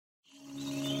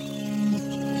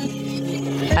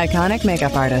Iconic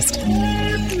makeup artist.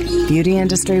 Beauty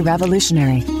industry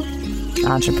revolutionary.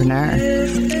 Entrepreneur.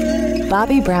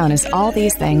 Bobbi Brown is all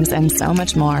these things and so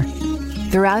much more.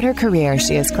 Throughout her career,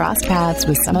 she has crossed paths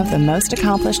with some of the most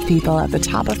accomplished people at the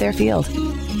top of their field.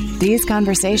 These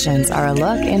conversations are a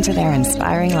look into their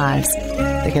inspiring lives,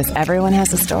 because everyone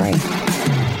has a story.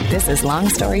 This is Long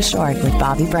Story Short with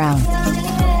Bobbi Brown.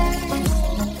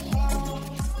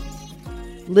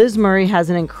 Liz Murray has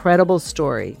an incredible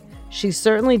story. She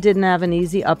certainly didn't have an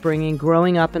easy upbringing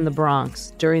growing up in the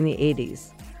Bronx during the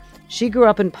 80s. She grew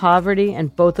up in poverty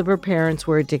and both of her parents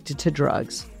were addicted to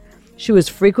drugs. She was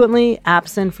frequently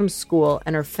absent from school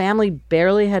and her family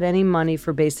barely had any money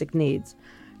for basic needs.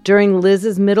 During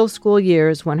Liz's middle school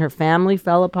years, when her family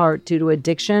fell apart due to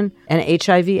addiction and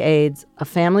HIV/AIDS, a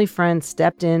family friend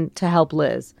stepped in to help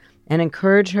Liz and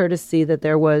encouraged her to see that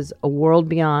there was a world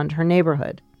beyond her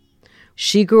neighborhood.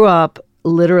 She grew up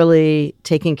literally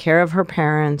taking care of her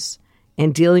parents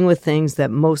and dealing with things that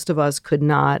most of us could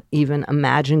not even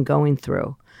imagine going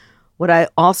through. What I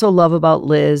also love about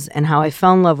Liz and how I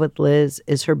fell in love with Liz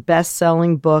is her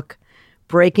best-selling book,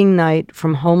 Breaking Night: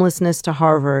 From Homelessness to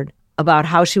Harvard, about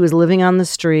how she was living on the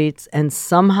streets and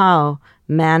somehow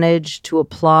managed to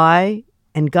apply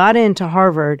and got into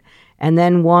Harvard and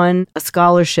then won a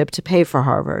scholarship to pay for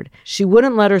Harvard. She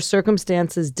wouldn't let her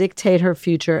circumstances dictate her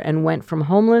future and went from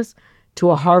homeless to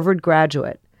a Harvard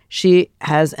graduate. She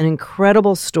has an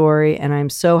incredible story, and I'm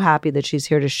so happy that she's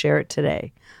here to share it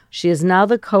today. She is now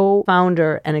the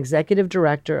co-founder and executive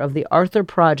director of the Arthur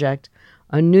Project,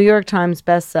 a New York Times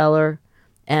bestseller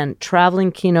and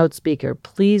traveling keynote speaker.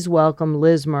 Please welcome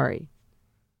Liz Murray.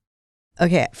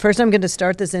 Okay, first I'm going to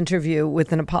start this interview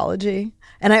with an apology.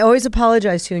 And I always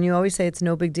apologize to you, and you always say it's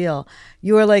no big deal.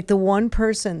 You are like the one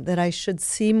person that I should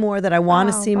see more, that I want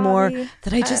to see more,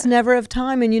 that I just never have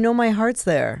time, and you know my heart's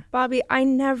there. Bobbi, I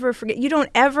never forget. You don't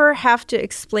ever have to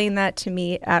explain that to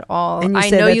me at all. And you I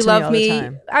say know that you to love me all the me.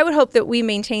 time. I would hope that we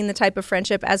maintain the type of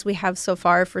friendship as we have so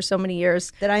far for so many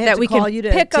years. That I have to we call can you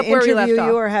to pick up where we left interview you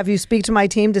off. or have you speak to my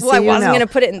team to see you? I wasn't going to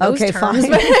put it in those okay, terms,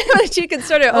 fine. but you can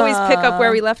sort of always pick up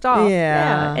where we left off.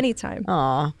 Yeah. Anytime.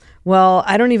 Aw. Well,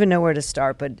 I don't even know where to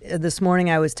start, but this morning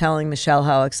I was telling Michelle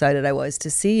how excited I was to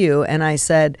see you, and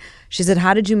she said,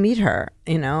 how did you meet her?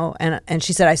 You know, and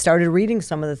she said, I started reading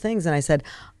some of the things, and I said,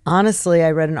 honestly,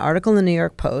 I read an article in the New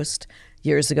York Post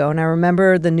years ago, and I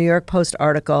remember the New York Post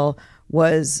article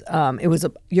was,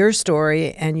 your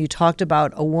story, and you talked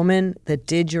about a woman that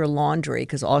did your laundry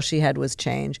because all she had was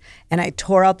change, and I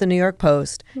tore out the New York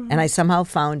Post, and I somehow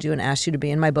found you and asked you to be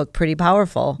in my book, Pretty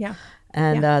Powerful. Yeah.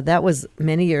 And that was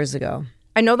many years ago.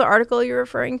 I know the article you're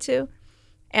referring to,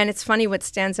 and it's funny what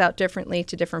stands out differently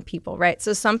to different people, right?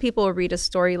 So some people will read a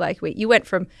story like, wait, you went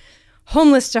from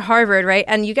homeless to Harvard, right?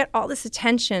 And you get all this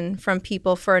attention from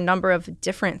people for a number of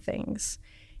different things.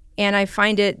 And I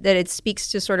find that it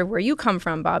speaks to sort of where you come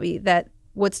from, Bobbi, that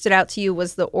what stood out to you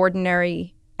was the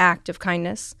ordinary act of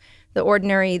kindness,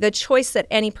 the choice that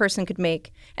any person could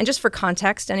make. And just for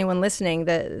context, anyone listening,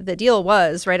 the deal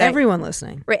was, right? Everyone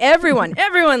listening. Right, everyone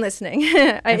listening.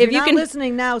 If you're not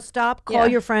listening now, stop, call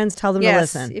your friends, tell them to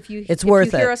listen. It's worth it.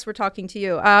 If you hear us, we're talking to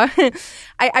you.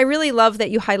 I really love that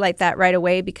you highlight that right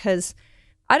away, because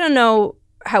I don't know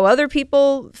how other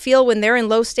people feel when they're in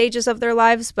low stages of their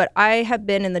lives, but I have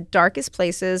been in the darkest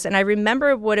places, and I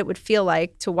remember what it would feel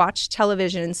like to watch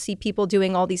television and see people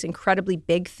doing all these incredibly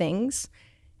big things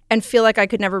and feel like I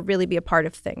could never really be a part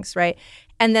of things, right?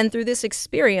 And then through this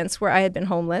experience where I had been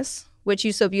homeless, which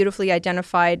you so beautifully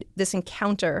identified, this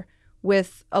encounter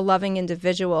with a loving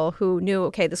individual who knew,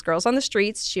 okay, this girl's on the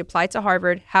streets, she applied to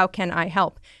Harvard, how can I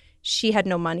help? She had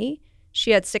no money,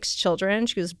 she had 6 children,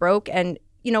 she was broke, and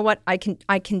you know what, I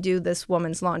can do this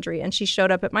woman's laundry. And she showed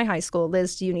up at my high school,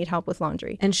 Liz, do you need help with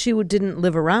laundry? And she didn't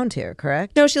live around here,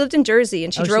 correct? No, she lived in Jersey,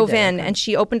 and she drove in, okay. And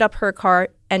she opened up her car,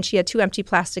 and she had 2 empty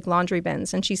plastic laundry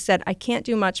bins. And she said, I can't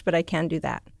do much, but I can do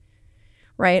that,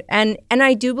 right? And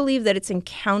I do believe that it's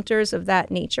encounters of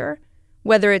that nature,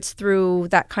 whether it's through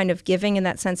that kind of giving and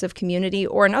that sense of community,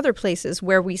 or in other places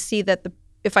where we see that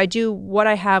if I do what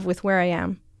I have with where I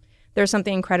am, there's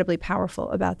something incredibly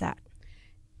powerful about that.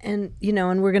 And, you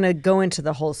know, and we're going to go into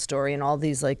the whole story and all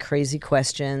these like crazy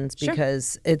questions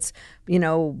because it's, you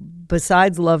know,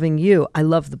 besides loving you, I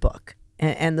love the book.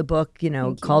 And the book, you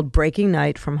know, called Breaking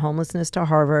Night: From Homelessness to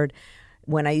Harvard.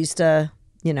 When I used to,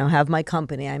 you know, have my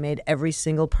company, I made every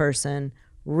single person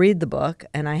read the book,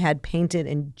 and I had painted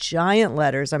in giant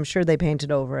letters, I'm sure they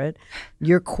painted over it,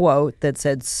 your quote that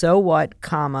said, so what,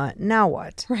 comma, now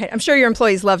what? Right. I'm sure your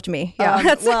employees loved me.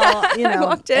 Yeah. Well, you know. I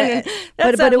walked in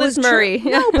and but it Liz was Murray.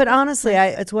 No, but honestly,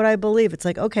 it's what I believe. It's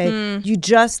like, okay, you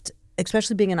just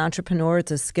especially being an entrepreneur,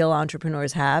 it's a skill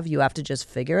entrepreneurs have. You have to just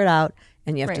figure it out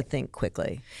and you have to Right. think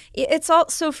quickly. It's all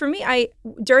so for me.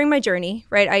 During my journey,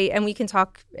 right? And we can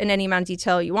talk in any amount of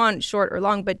detail you want, short or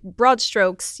long, but broad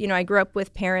strokes. I grew up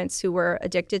with parents who were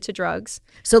addicted to drugs.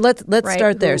 So let's Right,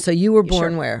 start there. who- So you were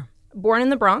born sure. where? Born in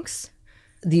the Bronx.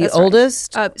 The That's right.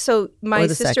 oldest? So my Or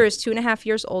the sister second? is 2.5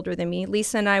 years older than me.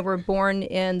 Lisa and I were born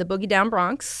in the Boogie Down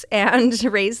Bronx and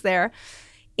raised there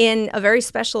in a very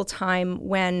special time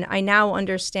when I now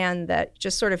understand that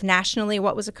just sort of nationally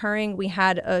what was occurring. We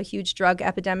had a huge drug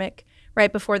epidemic.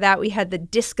 Right before that, we had the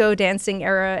disco dancing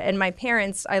era. And my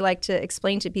parents, I like to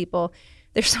explain to people,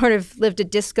 they sort of lived a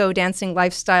disco dancing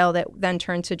lifestyle that then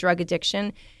turned to drug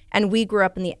addiction. And we grew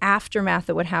up in the aftermath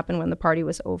of what happened when the party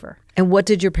was over. And what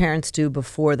did your parents do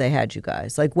before they had you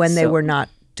guys? Like when they So- were not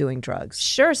doing drugs?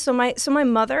 Sure. So my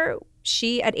mother,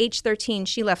 she at age 13,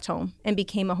 she left home and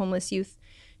became a homeless youth.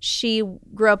 She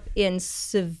grew up in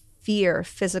severe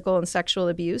physical and sexual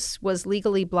abuse, was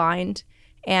legally blind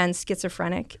and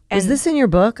schizophrenic. And Is this in your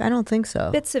book? I don't think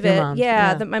so. bits of Your it? mom's,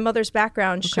 Yeah, my mother's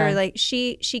background. Sure. Okay. Like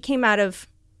she came out of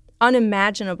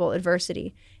unimaginable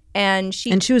adversity, and she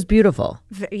And she was beautiful.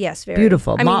 yes, very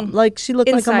Beautiful. I Mom, mean, like she looked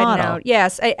like a inside and model. out.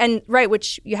 Yes, and right,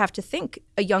 which you have to think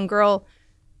a young girl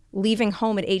leaving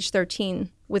home at age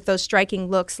 13 with those striking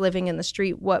looks, living in the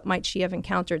street, what might she have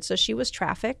encountered? So she was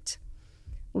trafficked,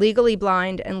 legally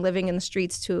blind, and living in the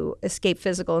streets to escape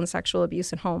physical and sexual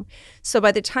abuse at home. So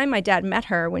by the time my dad met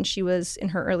her when she was in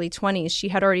her early 20s, she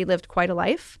had already lived quite a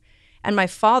life. And my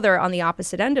father, on the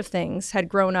opposite end of things, had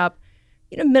grown up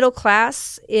middle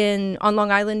class on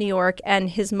Long Island, New York, and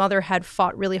his mother had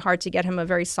fought really hard to get him a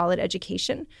very solid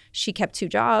education. She kept 2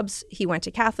 jobs. He went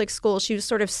to Catholic school. She was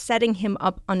sort of setting him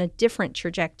up on a different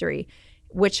trajectory,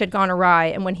 which had gone awry.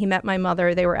 And when he met my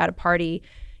mother, they were at a party,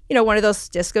 one of those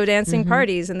disco dancing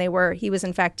parties, and he was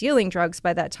in fact dealing drugs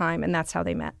by that time, and that's how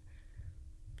they met.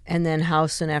 And then how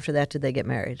soon after that did they get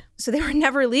married? So they were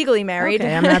never legally married.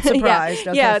 Okay, I'm not surprised.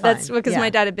 yeah, Okay, yeah, that's fine. because Yeah. my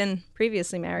dad had been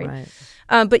previously married. Right.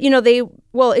 But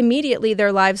immediately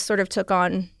their lives sort of took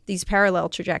on these parallel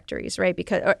trajectories, right?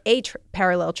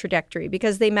 Parallel trajectory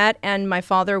because they met, and my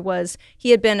father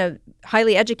he had been a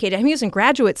highly educated. He was in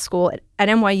graduate school at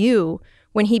NYU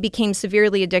when he became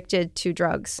severely addicted to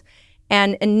drugs.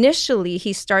 And initially,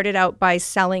 he started out by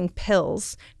selling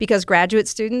pills because graduate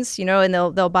students, and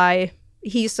they'll buy.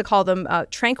 He used to call them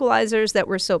tranquilizers that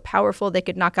were so powerful they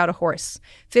could knock out a horse.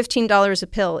 $15 a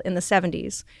pill in the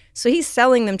 70s. So he's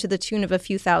selling them to the tune of a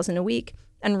few thousand a week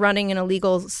and running an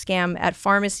illegal scam at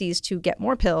pharmacies to get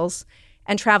more pills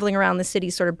and traveling around the city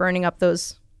sort of burning up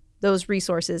those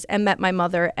resources, and met my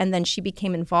mother, and then she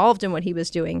became involved in what he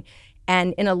was doing.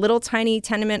 And in a little tiny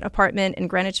tenement apartment in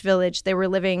Greenwich Village, they were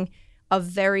living a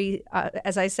very,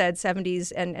 as I said,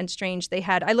 70s and strange.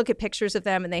 I look at pictures of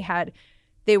them and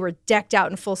they were decked out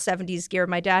in full 70s gear.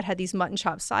 My dad had these mutton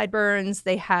chop sideburns.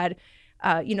 They had,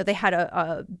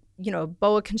 a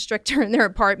boa constrictor in their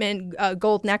apartment,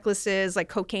 gold necklaces, like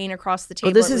cocaine across the table.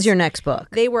 Well, this is your next book.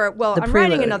 They were, The I'm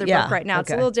writing prelude. another Yeah, book right now. It's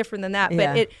a okay. little different than that.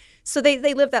 Yeah. But so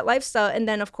they lived that lifestyle. And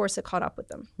then, of course, it caught up with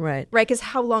them. Right. Right? Because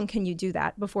how long can you do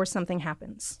that before something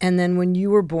happens? And then when you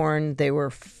were born, they were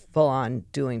full on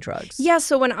doing drugs. Yeah,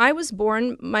 so when I was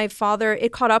born,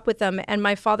 it caught up with them, and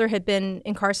my father had been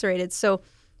incarcerated. So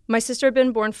my sister had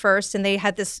been born first, and they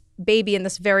had this baby in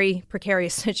this very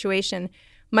precarious situation.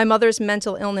 My mother's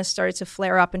mental illness started to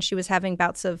flare up, and she was having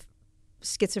bouts of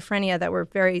schizophrenia that were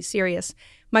very serious.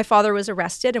 My father was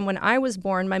arrested, and when I was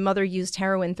born, my mother used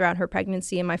heroin throughout her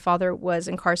pregnancy, and my father was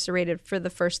incarcerated for the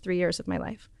first 3 years of my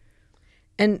life.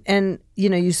 And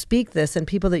you speak this, and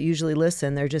people that usually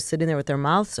listen, they're just sitting there with their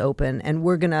mouths open. And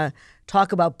we're going to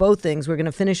talk about both things. We're going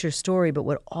to finish your story. But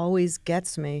what always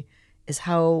gets me is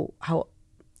how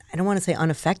I don't want to say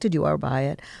unaffected you are by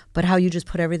it, but how you just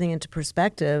put everything into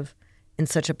perspective in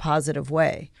such a positive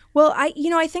way. Well,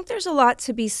 I think there's a lot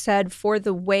to be said for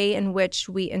the way in which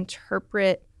we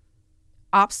interpret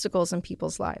obstacles in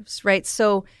people's lives, right?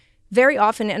 So very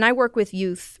often, and I work with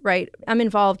youth, right? I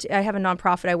have a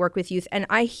nonprofit, I work with youth, and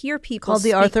I hear people Called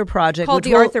the Arthur Project. Called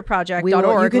which the ArthurProject.org.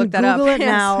 You can Look that Google up. it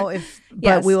now, but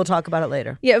Yes. we will talk about it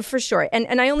later. Yeah, for sure.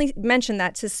 And I only mention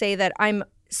that to say that I'm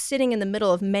sitting in the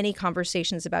middle of many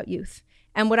conversations about youth.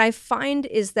 And what I find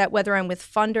is that whether I'm with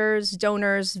funders,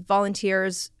 donors,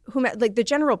 volunteers, like the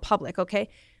general public, okay,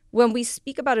 when we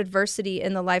speak about adversity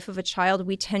in the life of a child,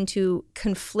 we tend to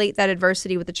conflate that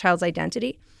adversity with the child's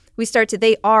identity. We start to,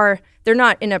 they're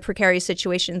not in a precarious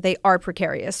situation. They are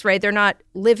precarious, right? They're not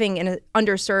living in an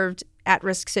underserved,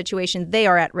 at-risk situation. They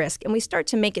are at risk. And we start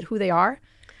to make it who they are.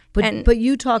 But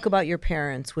you talk about your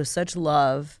parents with such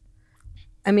love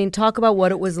I mean, talk about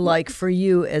what it was like for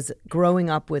you as growing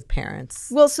up with parents.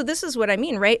 Well, so this is what I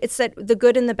mean, right? It's that the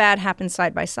good and the bad happen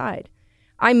side by side.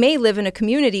 I may live in a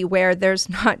community where there's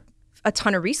not a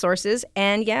ton of resources,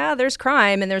 and yeah, there's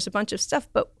crime and there's a bunch of stuff,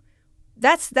 but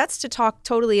that's to talk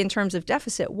totally in terms of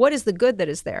deficit. What is the good that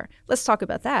is there? Let's talk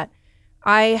about that.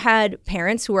 I had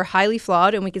parents who were highly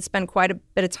flawed, and we could spend quite a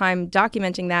bit of time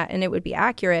documenting that, and it would be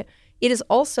accurate. It is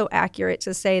also accurate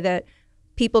to say that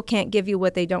people can't give you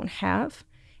what they don't have.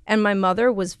 And my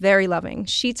mother was very loving.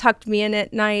 She tucked me in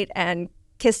at night and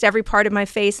kissed every part of my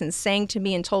face and sang to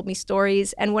me and told me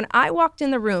stories. And when I walked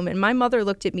in the room and my mother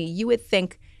looked at me, you would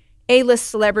think A-list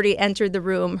celebrity entered the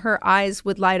room. Her eyes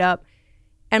would light up.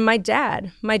 And my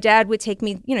dad would take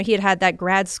me, he had that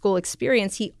grad school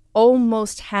experience. He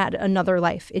almost had another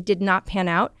life. It did not pan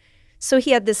out. So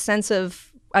he had this sense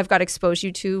of, I've got to expose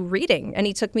you to reading. And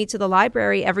he took me to the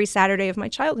library every Saturday of my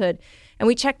childhood. And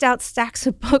we checked out stacks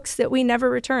of books that we never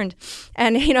returned,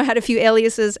 and, had a few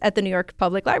aliases at the New York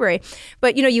Public Library.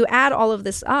 But, you add all of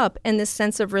this up and this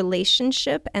sense of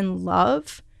relationship and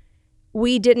love.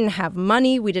 We didn't have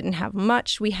money. We didn't have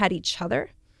much. We had each other.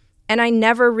 And I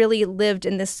never really lived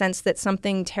in this sense that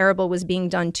something terrible was being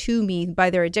done to me by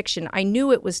their addiction. I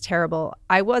knew it was terrible.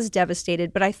 I was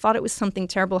devastated, but I thought it was something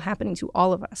terrible happening to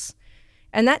all of us.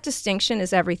 And that distinction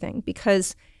is everything,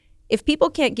 because if people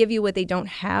can't give you what they don't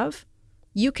have,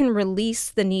 you can release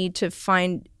the need to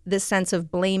find this sense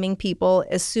of blaming people,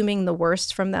 assuming the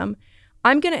worst from them.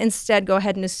 I'm going to instead go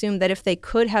ahead and assume that if they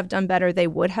could have done better, they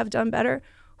would have done better.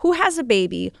 Who has a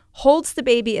baby, holds the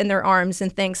baby in their arms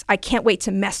and thinks, I can't wait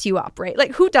to mess you up, right?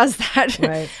 Like, who does that?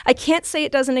 Right. I can't say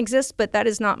it doesn't exist, but that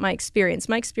is not my experience.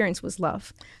 My experience was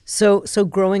love. So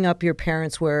growing up, your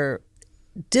parents were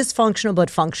dysfunctional but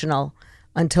functional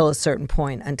until a certain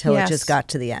point, until Yes. it just got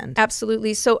to the end.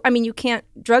 Absolutely. So, you can't,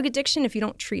 drug addiction, if you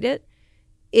don't treat it,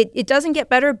 it doesn't get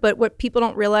better, but what people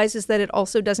don't realize is that it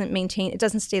also doesn't it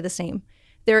doesn't stay the same.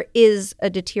 There is a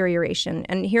deterioration.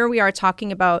 And here we are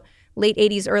talking about late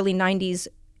 80s, early 90s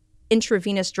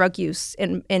intravenous drug use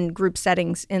in group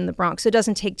settings in the Bronx. So it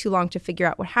doesn't take too long to figure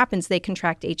out what happens. They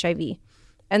contract HIV.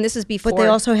 And this is before. But they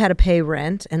also had to pay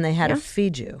rent and they had Yeah. to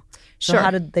feed you. So Sure.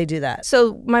 how did they do that?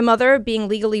 So my mother, being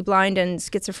legally blind and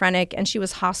schizophrenic, and she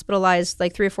was hospitalized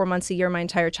like 3 or 4 months a year my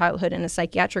entire childhood in a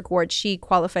psychiatric ward, she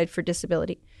qualified for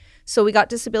disability. So we got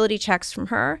disability checks from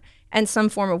her and some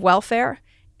form of welfare.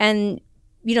 And,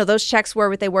 those checks were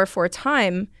what they were for a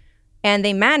time, and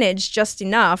they managed just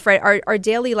enough, right? Our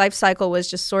daily life cycle was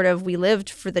just sort of, we lived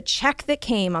for the check that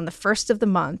came on the first of the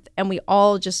month, and we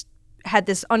all just had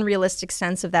this unrealistic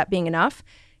sense of that being enough.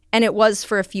 And it was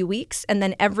for a few weeks. And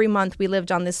then every month we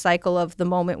lived on this cycle of the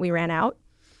moment we ran out.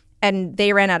 And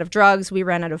they ran out of drugs. We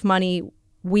ran out of money.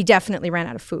 We definitely ran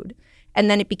out of food.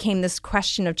 And then it became this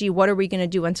question of, what are we going to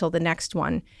do until the next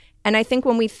one? And I think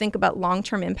when we think about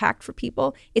long-term impact for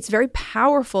people, it's very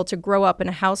powerful to grow up in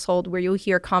a household where you'll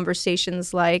hear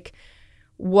conversations like,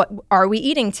 what are we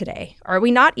eating today? Are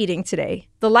we not eating today?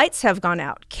 The lights have gone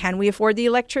out. Can we afford the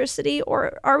electricity,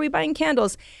 or are we buying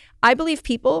candles? I believe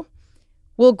people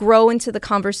will grow into the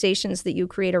conversations that you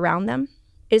create around them.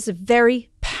 It's very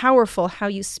powerful how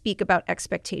you speak about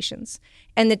expectations.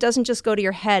 And it doesn't just go to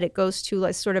your head. It goes to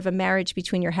like sort of a marriage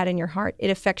between your head and your heart. It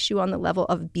affects you on the level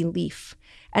of belief.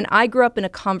 And I grew up in a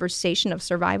conversation of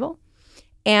survival.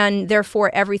 And therefore,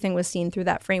 everything was seen through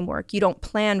that framework. You don't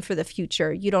plan for the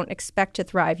future. You don't expect to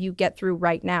thrive. You get through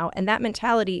right now. And that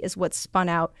mentality is what spun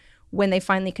out when they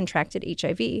finally contracted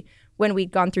HIV, when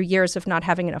we'd gone through years of not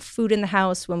having enough food in the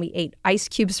house, when we ate ice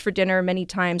cubes for dinner many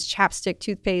times, chapstick,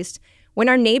 toothpaste, when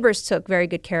our neighbors took very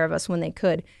good care of us when they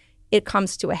could. It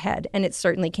comes to a head, and it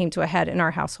certainly came to a head in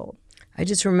our household. I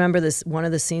just remember one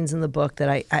of the scenes in the book that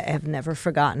I have never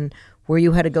forgotten, where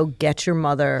you had to go get your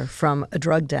mother from a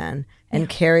drug den and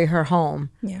carry her home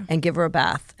and give her a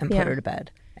bath and put her to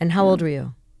bed. And how old were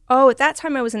you? Oh, at that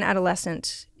time I was an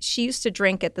adolescent. She used to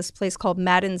drink at this place called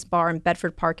Madden's Bar in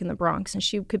Bedford Park in the Bronx, and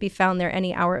she could be found there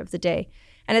any hour of the day.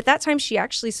 And at that time, she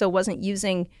actually wasn't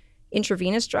using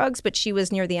intravenous drugs, but she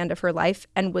was near the end of her life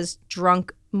and was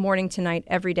drunk morning to night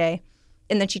every day.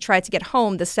 And then she tried to get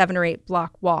home the 7 or 8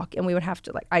 block walk, and we would have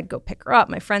to, I'd go pick her up.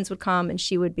 My friends would come, and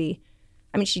she would be,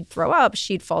 she'd throw up,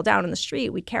 she'd fall down in the street.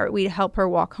 We'd help her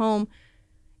walk home.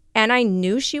 And I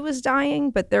knew she was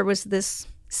dying, but there was this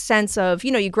sense of,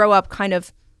 you grow up kind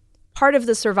of, part of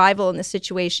the survival in the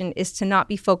situation is to not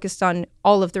be focused on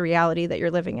all of the reality that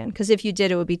you're living in. Because if you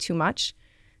did, it would be too much.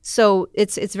 So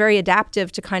it's very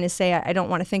adaptive to kind of say, I don't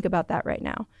want to think about that right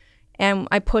now. And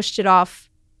I pushed it off,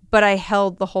 but I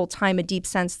held the whole time a deep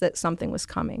sense that something was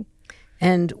coming.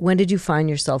 And when did you find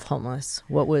yourself homeless?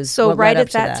 What right led up at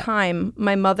to that time,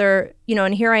 my mother,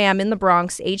 and here I am in the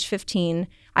Bronx, age 15.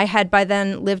 I had by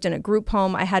then lived in a group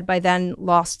home. I had by then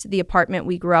lost the apartment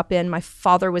we grew up in. My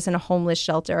father was in a homeless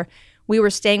shelter. We were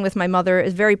staying with my mother,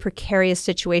 a very precarious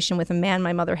situation with a man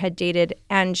my mother had dated,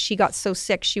 and she got so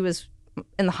sick she was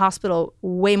in the hospital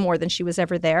way more than she was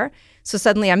ever there. So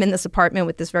suddenly I'm in this apartment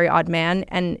with this very odd man,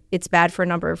 and it's bad for a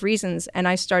number of reasons. And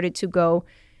I started to go,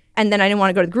 and then I didn't want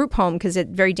to go to the group home because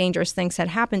very dangerous things had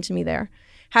happened to me there.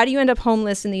 How do you end up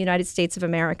homeless in the United States of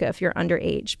America if you're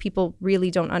underage? People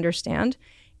really don't understand.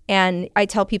 And I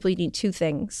tell people you need two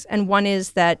things. And one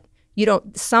is that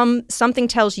something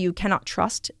tells you cannot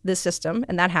trust the system,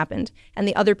 and that happened. And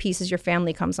the other piece is your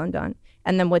family comes undone.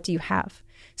 And then what do you have?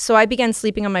 So I began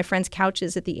sleeping on my friends'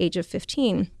 couches at the age of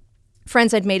 15.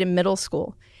 Friends I'd made in middle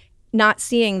school, not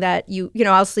seeing that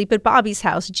I'll sleep at Bobby's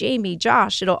house, Jamie,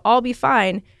 Josh, it'll all be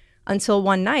fine, until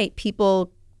one night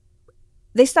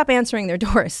they stop answering their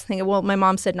doors. Thinking, well, my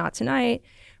mom said not tonight,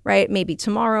 right? Maybe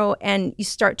tomorrow. And you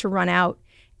start to run out.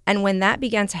 And when that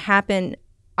began to happen,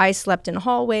 I slept in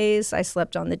hallways, I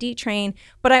slept on the D train,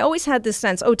 but I always had this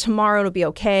sense, tomorrow it'll be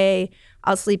okay.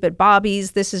 I'll sleep at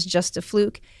Bobby's. This is just a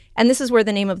fluke. And this is where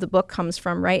the name of the book comes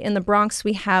from, right? In the Bronx,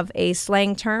 we have a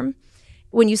slang term.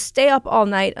 When you stay up all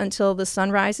night until the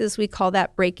sun rises, we call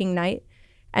that breaking night.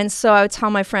 And so I would tell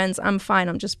my friends, I'm fine,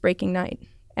 I'm just breaking night.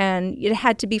 And it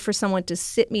had to be for someone to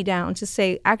sit me down to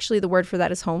say, actually, the word for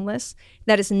that is homeless.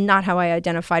 That is not how I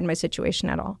identified my situation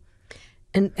at all.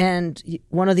 And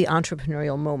one of the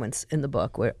entrepreneurial moments in the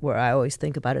book where I always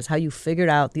think about is how you figured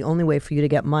out the only way for you to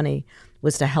get money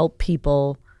was to help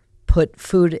people put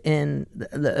food in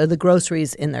the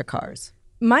groceries in their cars.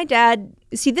 My dad,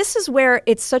 this is where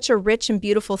it's such a rich and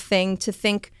beautiful thing to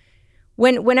think.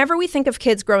 Whenever we think of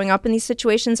kids growing up in these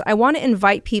situations, I want to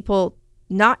invite people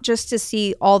not just to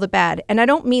see all the bad. And I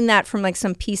don't mean that from like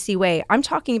some PC way. I'm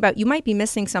talking about you might be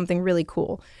missing something really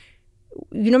cool.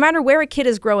 No matter where a kid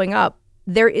is growing up,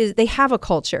 they have a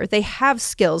culture, they have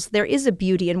skills, there is a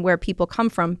beauty in where people come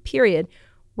from, period.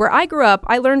 Where I grew up,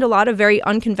 I learned a lot of very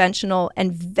unconventional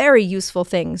and very useful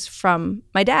things from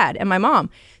my dad and my mom.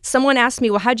 Someone asked me,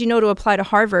 well, how'd you know to apply to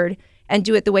Harvard and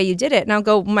do it the way you did it? And I'll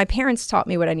go, my parents taught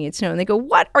me what I needed to know. And they go,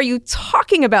 what are you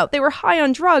talking about? They were high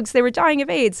on drugs. They were dying of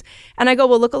AIDS. And I go,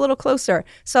 well, look a little closer.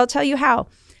 So I'll tell you how.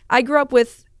 I grew up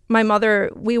with my mother,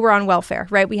 we were on welfare,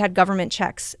 right? We had government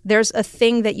checks. There's a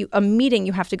thing a meeting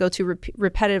you have to go to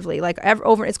repetitively, like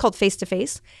it's called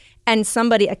face-to-face. And a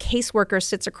caseworker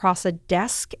sits across a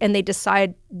desk and they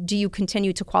decide, do you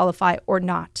continue to qualify or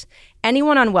not?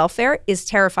 Anyone on welfare is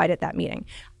terrified at that meeting.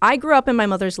 I grew up in my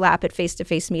mother's lap at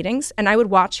face-to-face meetings, and I would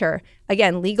watch her,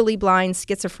 again, legally blind,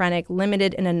 schizophrenic,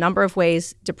 limited in a number of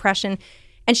ways, depression.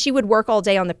 And she would work all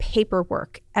day on the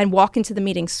paperwork and walk into the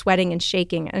meeting sweating and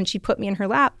shaking. And she'd put me in her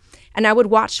lap. And I would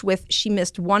watch she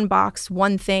missed one box,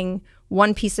 one thing,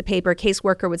 one piece of paper.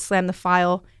 Caseworker would slam the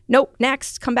file. Nope,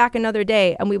 next, come back another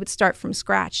day. And we would start from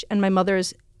scratch. And my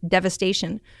mother's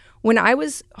devastation. When I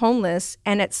was homeless,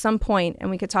 and at some point, and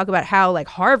we could talk about how like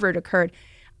Harvard occurred,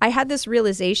 I had this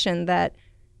realization that,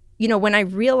 when I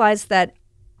realized that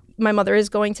my mother is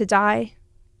going to die,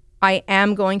 I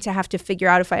am going to have to figure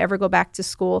out if I ever go back to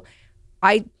school.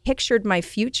 I pictured my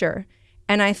future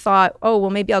and I thought, oh, well,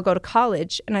 maybe I'll go to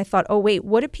college. And I thought, oh, wait,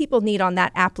 what do people need on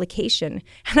that application?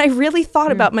 And I really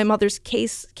thought about my mother's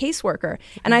caseworker.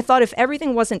 And I thought if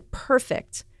everything wasn't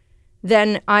perfect,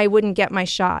 then I wouldn't get my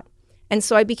shot. And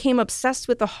so I became obsessed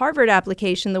with the Harvard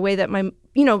application, the way that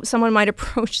someone might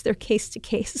approach their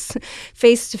case-to-case,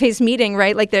 face-to-face meeting,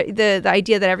 right? Like the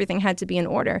idea that everything had to be in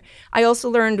order. I also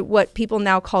learned what people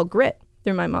now call grit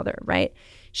through my mother, right?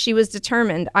 She was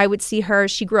determined. I would see her,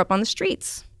 she grew up on the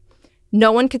streets.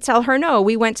 No one could tell her no.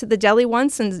 We went to the deli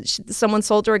once and someone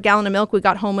sold her a gallon of milk. We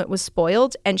got home, it was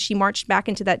spoiled, and she marched back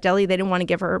into that deli. They didn't want to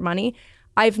give her money.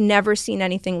 I've never seen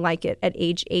anything like it at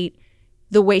age 8.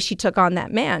 The way she took on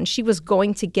that man, she was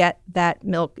going to get that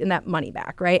milk and that money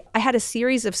back, right? I had a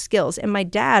series of skills, and my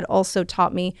dad also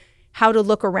taught me how to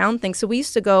look around things. So we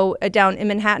used to go down in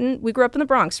Manhattan. We grew up in the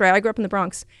Bronx, right? I grew up in the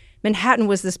Bronx. Manhattan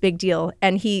was this big deal,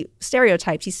 and he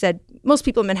stereotyped. He said, most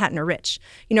people in Manhattan are rich.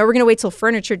 We're going to wait till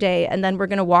furniture day, and then we're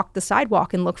going to walk the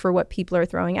sidewalk and look for what people are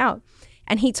throwing out.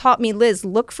 And he taught me, Liz,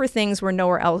 look for things where no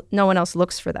one else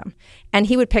looks for them. And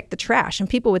he would pick the trash, and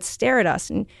people would stare at us.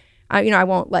 And I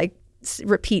won't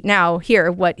repeat now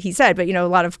here what he said, but a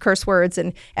lot of curse words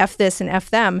and F this and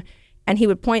F them. And he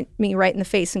would point me right in the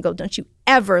face and go, don't you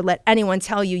ever let anyone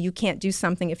tell you can't do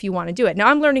something if you want to do it. Now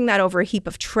I'm learning that over a heap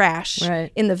of trash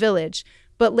in the village.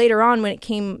 But later on, when it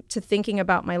came to thinking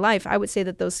about my life, I would say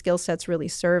that those skill sets really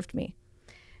served me.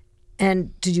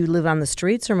 And did you live on the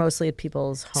streets or mostly at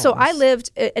people's homes? So I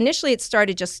lived, initially it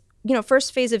started just,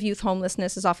 first phase of youth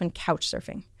homelessness is often couch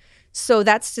surfing. So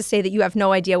that's to say that you have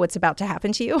no idea what's about to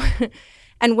happen to you.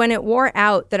 And when it wore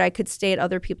out that I could stay at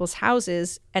other people's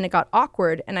houses and it got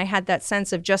awkward and I had that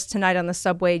sense of just tonight on the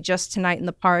subway, just tonight in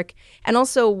the park. And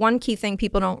also one key thing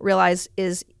people don't realize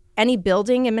is any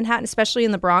building in Manhattan, especially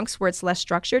in the Bronx where it's less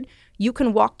structured, you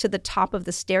can walk to the top of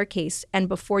the staircase and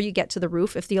before you get to the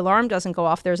roof, if the alarm doesn't go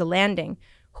off, there's a landing.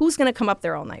 Who's going to come up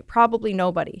there all night? Probably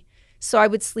nobody. So I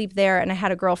would sleep there and I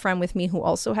had a girlfriend with me who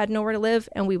also had nowhere to live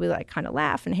and we would like kind of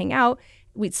laugh and hang out.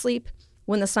 We'd sleep.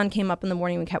 When the sun came up in the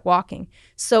morning, we kept walking.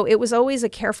 So it was always a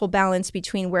careful balance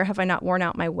between where have I not worn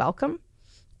out my welcome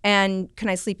and can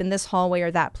I sleep in this hallway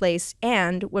or that place?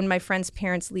 And when my friends'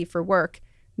 parents leave for work,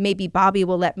 maybe Bobby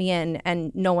will let me in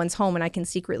and no one's home and I can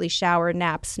secretly shower,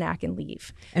 nap, snack, and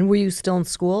leave. And were you still in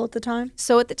school at the time?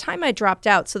 So at the time I dropped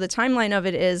out. So the timeline of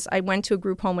it is I went to a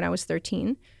group home when I was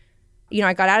 13.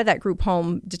 I got out of that group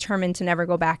home determined to never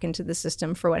go back into the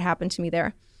system for what happened to me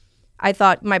there. I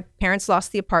thought my parents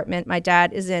lost the apartment. My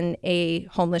dad is in a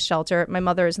homeless shelter. My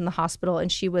mother is in the hospital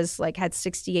and she was had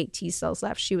 68 T cells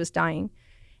left. She was dying.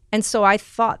 And so I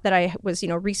thought that I was,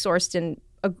 resourced in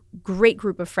a great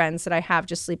group of friends that I have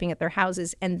just sleeping at their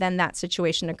houses. And then that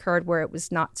situation occurred where it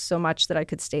was not so much that I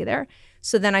could stay there.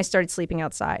 So then I started sleeping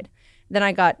outside. Then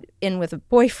I got in with a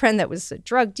boyfriend that was a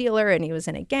drug dealer and he was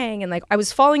in a gang. And I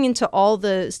was falling into all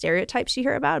the stereotypes you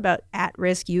hear about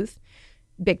at-risk youth,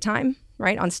 big time,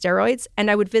 right, on steroids. And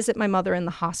I would visit my mother in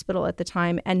the hospital at the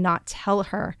time and not tell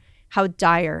her how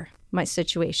dire my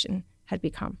situation had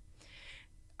become.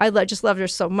 I just loved her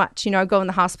so much. I'd go in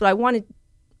the hospital. I wanted,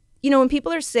 when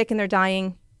people are sick and they're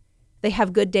dying, they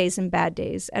have good days and bad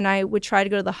days. And I would try to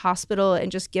go to the hospital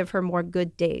and just give her more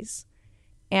good days.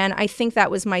 And I think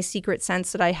that was my secret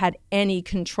sense that I had any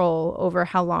control over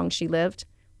how long she lived,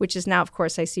 which is now, of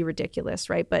course, I see ridiculous,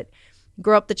 right? But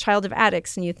grow up the child of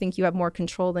addicts and you think you have more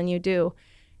control than you do.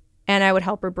 And I would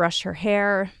help her brush her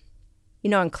hair,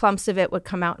 and clumps of it would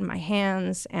come out in my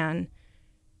hands. And,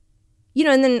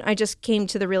 and then I just came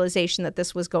to the realization that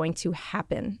this was going to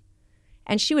happen.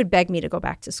 And she would beg me to go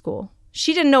back to school.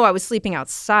 She didn't know I was sleeping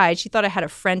outside. She thought I had a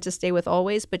friend to stay with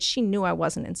always, but she knew I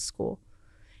wasn't in school.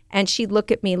 And she'd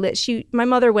look at me. My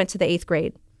mother went to the 8th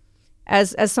grade.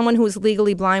 As someone who was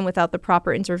legally blind without the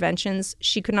proper interventions,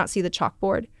 she could not see the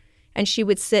chalkboard. And she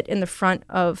would sit in the front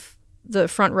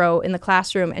row in the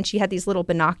classroom, and she had these little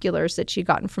binoculars that she'd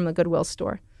gotten from the Goodwill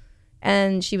store.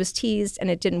 And she was teased, and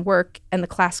it didn't work, and the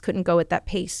class couldn't go at that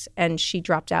pace, and she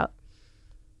dropped out.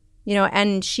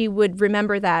 And she would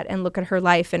remember that and look at her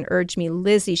life and urge me,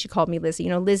 Lizzie, she called me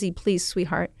Lizzie, Lizzie, please,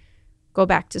 sweetheart, go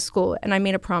back to school. And I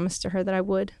made a promise to her that I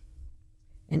would.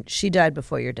 And she died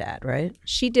before your dad, right?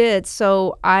 She did.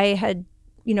 So I had,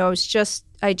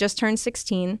 I just turned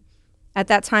 16. At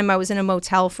that time, I was in a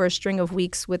motel for a string of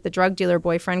weeks with the drug dealer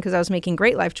boyfriend because I was making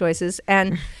great life choices.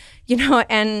 And,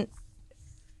 and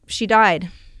she died.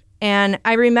 And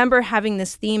I remember having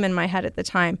this theme in my head at the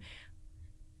time,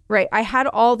 right? I had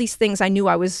all these things I knew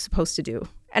I was supposed to do.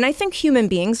 And I think human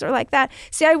beings are like that.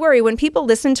 See, I worry when people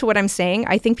listen to what I'm saying,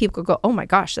 I think people go, oh my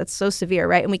gosh, that's so severe,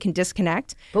 right? And we can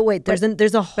disconnect. But wait,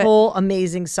 there's a whole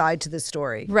amazing side to the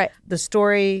story. Right. The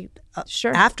story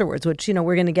sure. afterwards, which,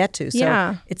 we're going to get to. So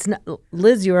yeah. It's not,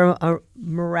 Liz, you're a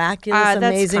miraculous,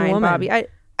 amazing kind, woman. Bobby.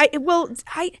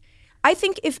 I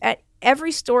think if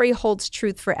every story holds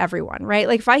truth for everyone, right?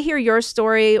 If I hear your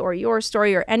story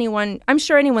or anyone, I'm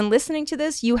sure anyone listening to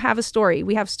this, you have a story.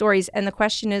 We have stories. And the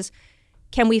question is,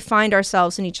 can we find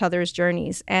ourselves in each other's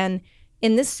journeys? And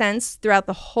in this sense, throughout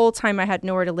the whole time I had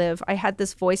nowhere to live, I had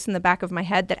this voice in the back of my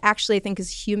head that actually I think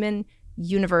is human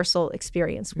universal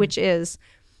experience, which is,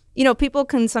 people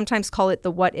can sometimes call it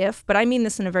the what if, but I mean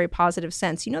this in a very positive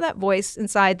sense. That voice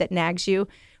inside that nags you,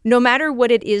 no matter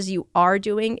what it is you are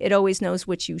doing, it always knows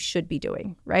what you should be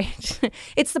doing, right?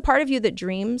 It's the part of you that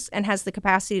dreams and has the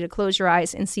capacity to close your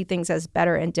eyes and see things as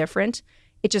better and different.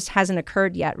 It just hasn't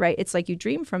occurred yet, right? It's like you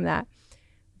dream from that.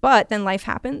 But then life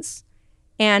happens.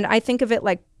 And I think of it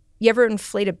like, you ever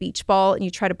inflate a beach ball and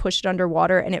you try to push it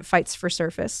underwater and it fights for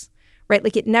surface, right?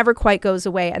 It never quite goes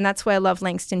away. And that's why I love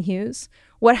Langston Hughes.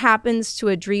 What happens to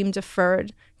a dream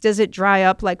deferred? Does it dry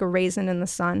up like a raisin in the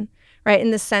sun, right? In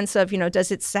the sense of,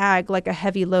 does it sag like a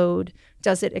heavy load?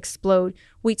 Does it explode?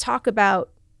 We talk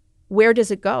about where does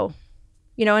it go?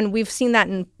 And we've seen that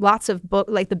in lots of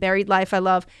books, like The Buried Life. I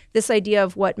love this idea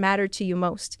of what mattered to you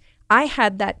most. I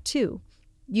had that too.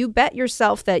 You bet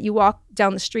yourself that you walk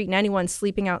down the street and anyone's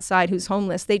sleeping outside who's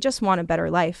homeless, they just want a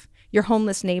better life. Your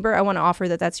homeless neighbor, I want to offer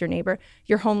that that's your neighbor.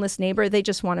 Your homeless neighbor, they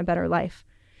just want a better life.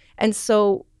 And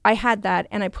so I had that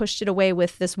and I pushed it away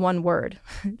with this one word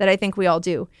that I think we all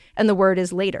do. And the word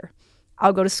is later.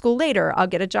 I'll go to school later. I'll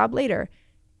get a job later.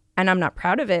 And I'm not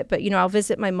proud of it, but I'll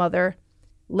visit my mother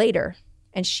later.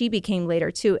 And she became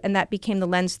later too. And that became the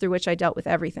lens through which I dealt with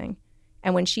everything.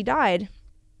 And when she died,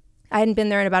 I hadn't been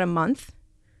there in about a month.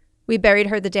 We buried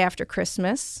her the day after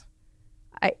Christmas.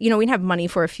 We didn't have money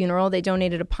for a funeral. They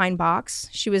donated a pine box.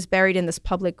 She was buried in this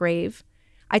public grave.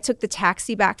 I took the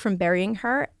taxi back from burying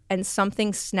her, and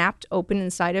something snapped open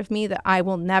inside of me that I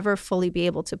will never fully be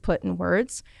able to put in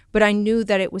words. But I knew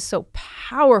that it was so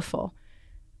powerful.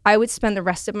 I would spend the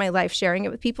rest of my life sharing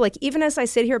it with people. Like, even as I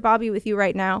sit here, Bobby, with you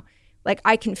right now, like,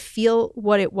 I can feel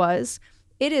what it was.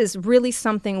 It is really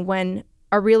something when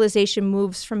a realization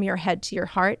moves from your head to your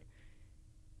heart.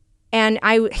 And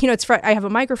I have a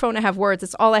microphone, I have words,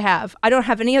 it's all I have. I don't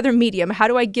have any other medium. How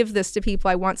do I give this to people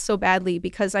I want so badly?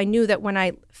 Because I knew that when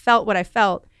I felt what I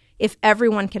felt, if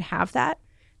everyone could have that,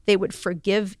 they would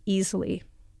forgive easily.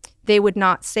 They would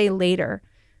not say later.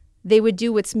 They would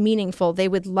do what's meaningful. They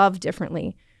would love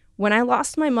differently. When I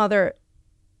lost my mother,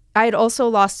 I had also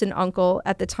lost an uncle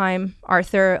at the time,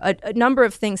 Arthur. A number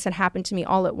of things had happened to me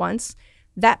all at once.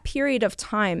 That period of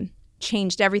time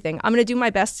changed everything. I'm going to do my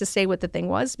best to say what the thing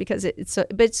was because it's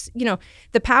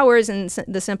the power is in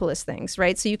the simplest things,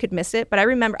 right? So you could miss it. But I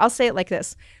remember, I'll say it like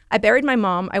this. I buried my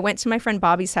mom. I went to my friend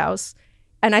Bobby's house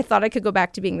and I thought I could go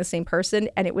back to being the same person.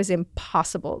 And it was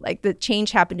impossible. Like, the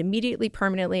change happened immediately,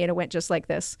 permanently. And it went just like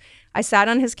this. I sat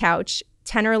on his couch,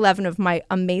 10 or 11 of my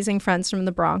amazing friends from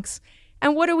the Bronx.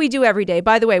 And what do we do every day?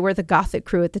 By the way, we're the Gothic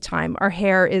crew at the time. Our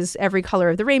hair is every color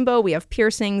of the rainbow. We have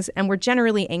piercings, and we're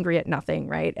generally angry at nothing,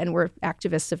 right? And we're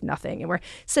activists of nothing. And we're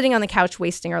sitting on the couch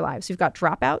wasting our lives. We've got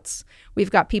dropouts. We've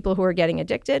got people who are getting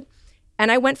addicted.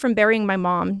 And I went from burying my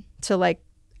mom to, like,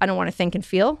 I don't want to think and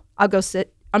feel. I'll go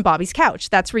sit on Bobby's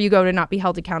couch. That's where you go to not be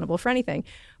held accountable for anything.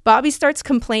 Bobby starts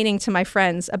complaining to my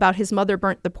friends about his mother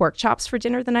burnt the pork chops for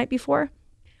dinner the night before.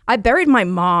 I buried my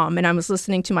mom and I was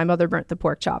listening to my mother burnt the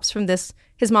pork chops from this.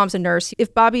 His mom's a nurse.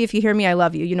 If you hear me, I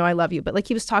love you. I love you. But, like,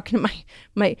 he was talking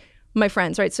to my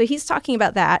friends, right? So he's talking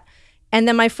about that. And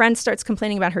then my friend starts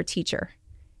complaining about her teacher.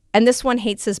 And this one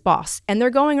hates his boss. And they're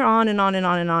going on and on and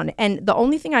on and on. And the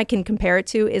only thing I can compare it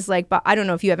to is, like, I don't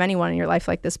know if you have anyone in your life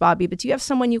like this, Bobby, but do you have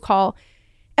someone you call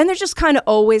and they're just kind of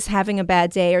always having a bad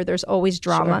day, or there's always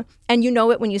drama? Sure. And you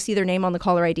know it when you see their name on the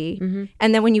caller ID. Mm-hmm.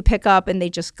 And then when you pick up and they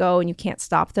just go and you can't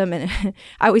stop them. And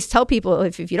I always tell people,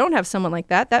 if you don't have someone like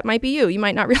that, that might be you. You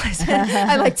might not realize it.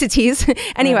 I like to tease.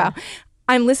 Anyway,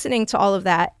 I'm listening to all of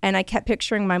that. And I kept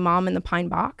picturing my mom in the pine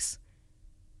box.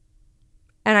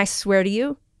 And I swear to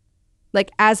you, like,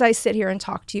 as I sit here and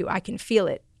talk to you, I can feel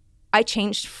it. I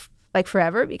changed like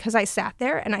forever because I sat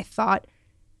there and I thought,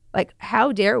 like,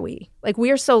 how dare we? Like,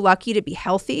 we are so lucky to be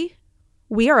healthy.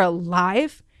 We are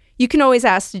alive. You can always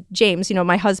ask James,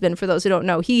 my husband, for those who don't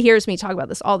know, he hears me talk about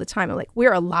this all the time. I'm like,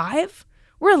 we're alive?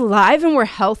 We're alive and we're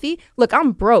healthy? Look,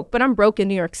 I'm broke, but I'm broke in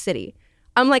New York City.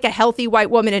 I'm like a healthy white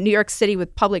woman in New York City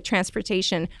with public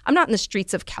transportation. I'm not in the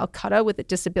streets of Calcutta with a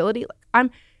disability.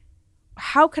 Like,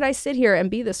 how could I sit here and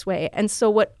be this way? And so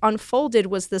what unfolded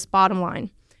was this bottom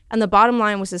line. And the bottom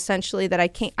line was essentially that I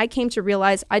came to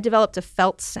realize, I developed a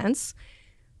felt sense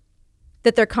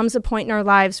that there comes a point in our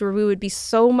lives where we would be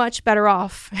so much better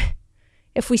off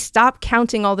if we stop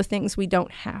counting all the things we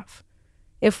don't have,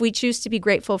 if we choose to be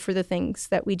grateful for the things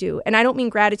that we do. And I don't mean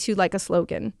gratitude like a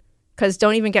slogan, because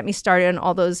don't even get me started on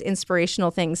all those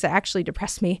inspirational things that actually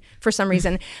depress me for some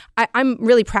reason. I'm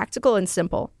really practical and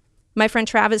simple. My friend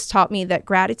Travis taught me that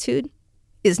gratitude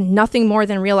is nothing more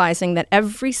than realizing that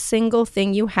every single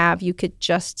thing you have, you could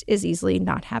just as easily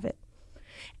not have it.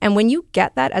 And when you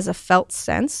get that as a felt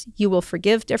sense, you will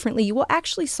forgive differently. You will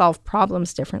actually solve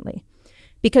problems differently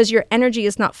because your energy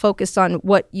is not focused on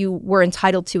what you were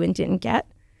entitled to and didn't get.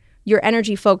 Your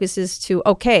energy focuses to,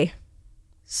 okay,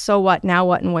 so what, now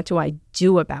what, and what do I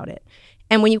do about it?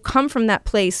 And when you come from that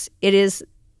place, it is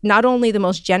not only the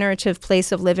most generative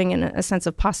place of living in a sense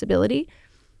of possibility,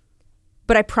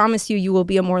 but I promise you, you will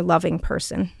be a more loving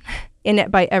person in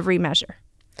it by every measure.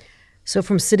 So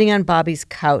from sitting on Bobby's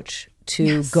couch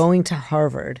to going to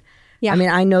Harvard, yeah. I mean,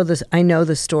 I know this. I know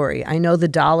the story. I know the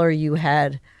 $1 you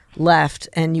had left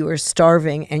and you were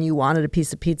starving and you wanted a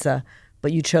piece of pizza,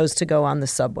 but you chose to go on the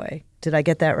subway. Did I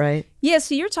get that right? Yeah,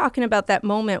 so you're talking about that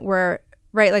moment where,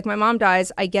 right, like my mom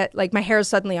dies, I get, like, my hair is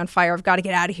suddenly on fire. I've got to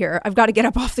get out of here. I've got to get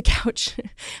up off the couch.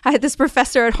 I had this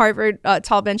professor at Harvard,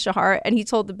 Tal Ben-Shahar, and he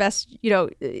told the best,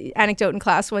 anecdote in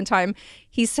class one time.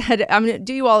 He said,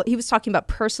 he was talking about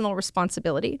personal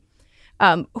responsibility.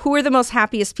 Who are the most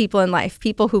happiest people in life?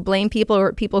 People who blame people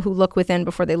or people who look within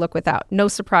before they look without? No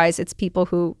surprise, it's people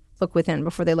who look within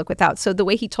before they look without. So the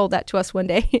way he told that to us one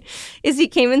day is he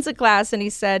came into class and he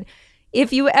said,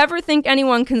 if you ever think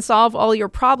anyone can solve all your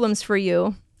problems for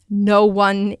you, no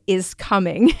one is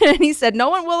coming. And he said, no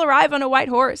one will arrive on a white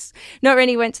horse. No, and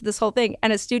he went to this whole thing.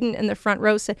 And a student in the front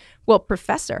row said, well,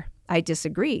 professor, I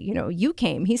disagree. You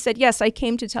came. He said, yes, I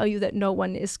came to tell you that no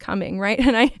one is coming, right?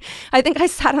 And I think I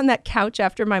sat on that couch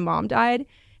after my mom died,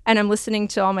 and I'm listening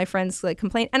to all my friends like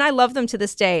complain. And I love them to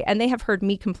this day, and they have heard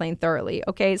me complain thoroughly,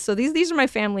 okay? So these are my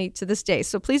family to this day.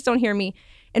 So please don't hear me.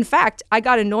 In fact, I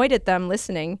got annoyed at them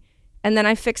listening, and then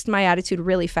I fixed my attitude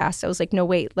really fast. I was like, no,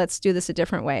 wait, let's do this a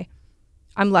different way.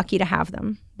 I'm lucky to have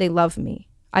them. They love me.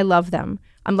 I love them.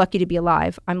 I'm lucky to be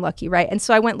alive. I'm lucky, right? And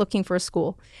so I went looking for a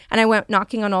school, and I went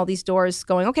knocking on all these doors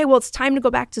going, okay, well, it's time to go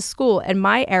back to school. And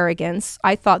my arrogance,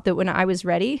 I thought that when I was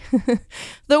ready,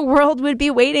 the world would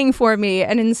be waiting for me.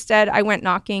 And instead I went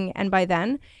knocking. And by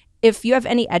then, if you have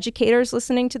any educators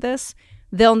listening to this,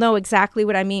 they'll know exactly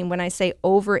what I mean when I say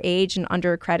overage and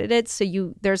underaccredited.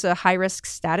 So there's a high risk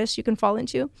status you can fall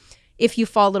into if you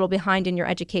fall a little behind in your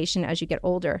education as you get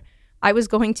older. I was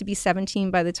going to be 17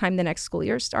 by the time the next school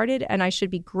year started, and I should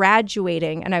be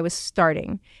graduating, and I was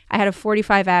starting. I had a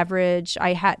 45 average.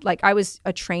 I was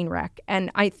a train wreck. And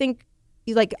I think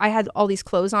I had all these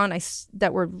clothes on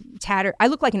that were tattered. I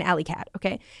looked like an alley cat,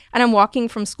 okay? And I'm walking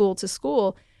from school to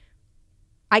school.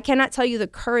 I cannot tell you the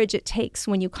courage it takes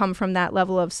when you come from that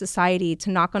level of society to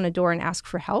knock on a door and ask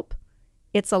for help.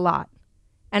 It's a lot.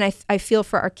 And I feel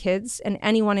for our kids and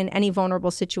anyone in any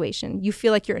vulnerable situation. You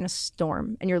feel like you're in a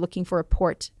storm and you're looking for a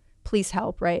port. Please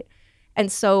help, right? And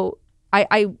so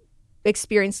I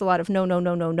experienced a lot of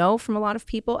no from a lot of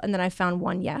people. And then I found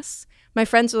one yes. My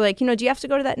friends were like, do you have to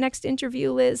go to that next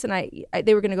interview, Liz? And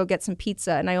they were going to go get some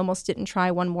pizza. And I almost didn't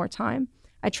try one more time.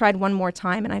 I tried one more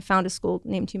time, and I found a school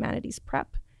named Humanities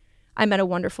Prep. I met a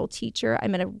wonderful teacher. I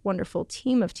met a wonderful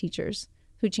team of teachers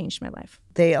who changed my life.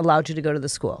 They allowed you to go to the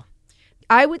school.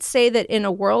 I would say that in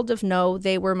a world of no,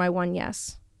 they were my one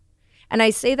yes. And I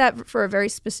say that for a very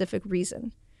specific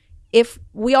reason. If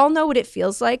we all know what it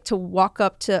feels like to walk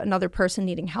up to another person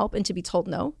needing help and to be told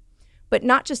no, but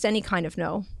not just any kind of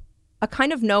no, a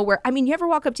kind of no where, you ever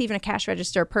walk up to even a cash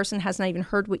register, a person has not even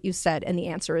heard what you said and the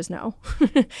answer is no.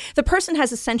 The person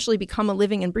has essentially become a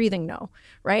living and breathing no,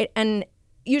 right? And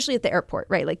usually at the airport,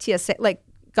 right? Like TSA, like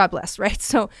God bless, right?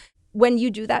 So when you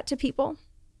do that to people,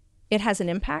 it has an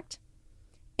impact.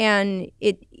 And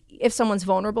if someone's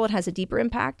vulnerable, it has a deeper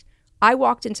impact. I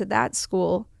walked into that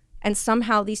school, and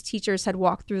somehow these teachers had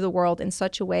walked through the world in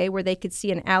such a way where they could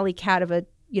see an alley cat of a,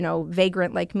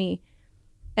 vagrant like me.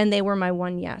 And they were my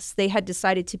one yes. They had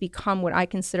decided to become what I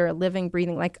consider a living,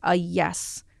 breathing, like a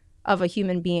yes of a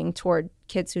human being toward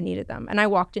kids who needed them. And I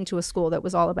walked into a school that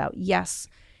was all about yes.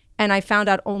 And I found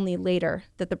out only later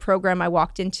that the program I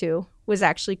walked into was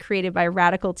actually created by a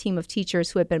radical team of teachers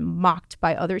who had been mocked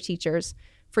by other teachers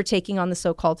for taking on the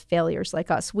so-called failures like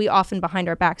us. We often behind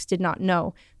our backs did not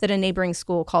know that a neighboring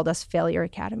school called us Failure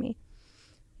Academy.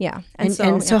 Yeah.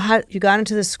 So how you got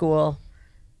into the school,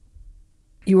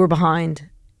 you were behind,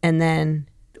 and then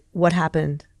what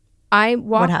happened? I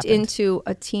walked into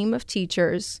a team of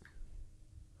teachers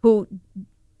who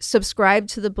subscribed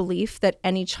to the belief that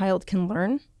any child can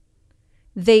learn.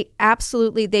 They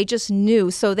just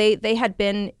knew. So they had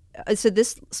been, so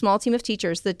this small team of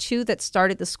teachers, the two that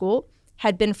started the school,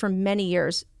 had been for many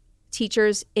years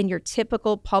teachers in your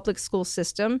typical public school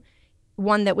system,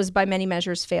 one that was by many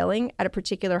measures failing at a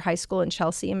particular high school in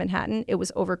Chelsea in Manhattan. It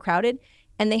was overcrowded.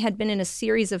 And they had been in a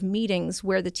series of meetings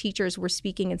where the teachers were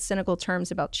speaking in cynical terms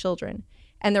about children.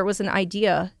 And there was an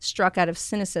idea struck out of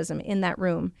cynicism in that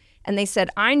room. And they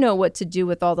said, I know what to do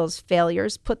with all those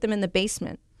failures. Put them in the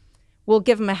basement. We'll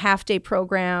give them a half-day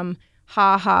program.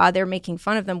 Ha ha, they're making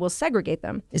fun of them. We'll segregate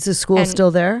them. Is the school still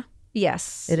there?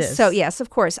 Yes. It is. So yes, of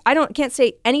course. Can't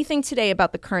say anything today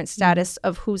about the current status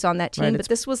of who's on that team, right, but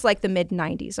this was like the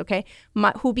mid-90s, okay?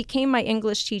 Who became my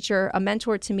English teacher, a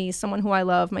mentor to me, someone who I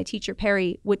love, my teacher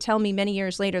Perry, would tell me many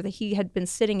years later that he had been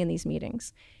sitting in these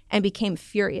meetings and became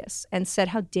furious and said,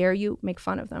 how dare you make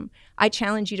fun of them? I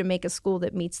challenge you to make a school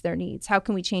that meets their needs. How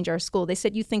can we change our school? They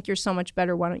said, you think you're so much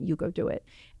better, why don't you go do it?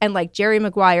 And like Jerry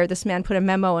Maguire, this man put a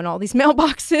memo in all these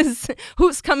mailboxes,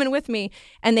 who's coming with me?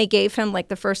 And they gave him like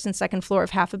the first and second floor of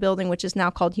half a building, which is now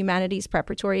called Humanities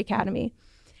Preparatory Academy.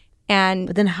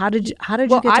 But then how did you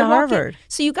get to Harvard?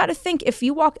 So you got to think,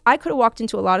 I could have walked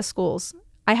into a lot of schools.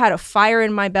 I had a fire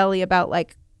in my belly about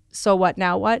like, so what,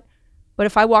 now what? But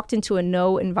if I walked into a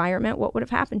no environment, what would have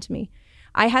happened to me?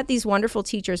 I had these wonderful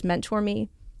teachers mentor me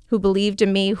who believed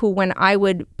in me, who when I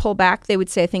would pull back, they would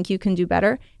say, I think you can do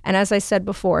better. And as I said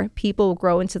before, people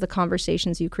grow into the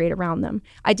conversations you create around them.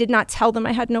 I did not tell them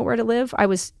I had nowhere to live. I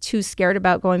was too scared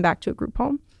about going back to a group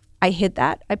home. I hid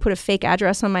that. I put a fake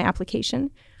address on my application.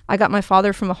 I got my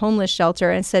father from a homeless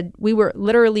shelter and said, we were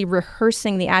literally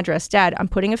rehearsing the address. Dad, I'm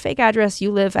putting a fake address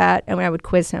you live at, and I would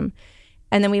quiz him.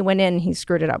 And then we went in, he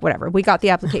screwed it up, whatever. We got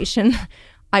the application.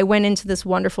 I went into this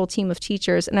wonderful team of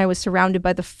teachers, and I was surrounded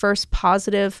by the first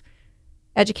positive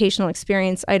educational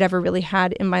experience I'd ever really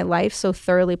had in my life, so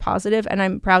thoroughly positive. And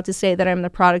I'm proud to say that I'm the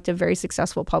product of a very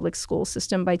successful public school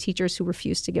system by teachers who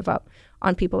refused to give up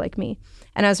on people like me.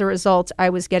 And as a result, I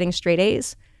was getting straight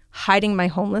A's, hiding my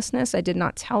homelessness. I did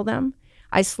not tell them.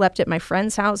 I slept at my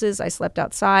friends' houses. I slept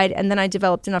outside. And then I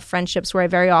developed enough friendships where I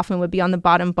very often would be on the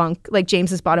bottom bunk, like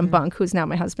James's bottom bunk, who's now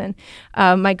my husband.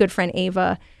 My good friend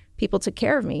Ava, people took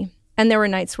care of me. And there were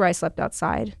nights where I slept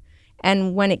outside.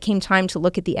 And when it came time to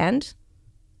look at the end,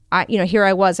 here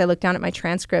I was, I looked down at my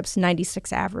transcripts,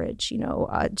 96 average,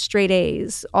 straight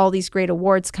A's, all these great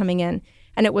awards coming in.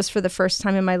 And it was for the first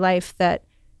time in my life that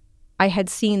I had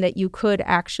seen that you could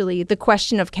actually, the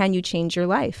question of can you change your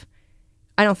life?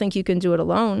 I don't think you can do it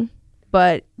alone,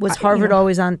 but... Was Harvard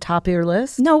always on top of your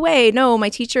list? No way. No, my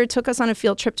teacher took us on a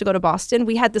field trip to go to Boston.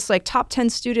 We had this top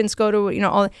 10 students go to,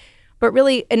 all, but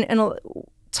really, and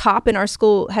top in our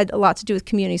school had a lot to do with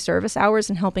community service hours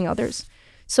and helping others.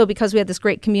 So because we had this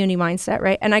great community mindset,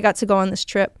 right? And I got to go on this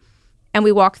trip and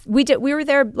we were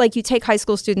there like you take high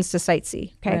school students to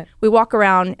sightsee, okay? Right. We walk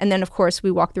around and then of course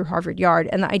we walk through Harvard Yard,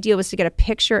 and the idea was to get a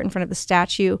picture in front of the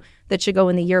statue that should go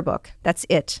in the yearbook. That's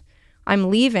it. I'm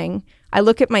leaving. I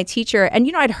look at my teacher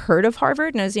and, I'd heard of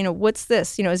Harvard and I was, what's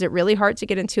this? Is it really hard to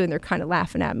get into? And they're kind of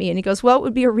laughing at me. And he goes, well, it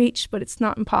would be a reach, but it's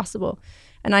not impossible.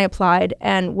 And I applied.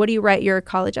 And what do you write your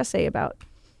college essay about?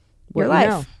 Your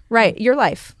life. Right. Your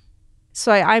life.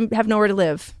 So I have nowhere to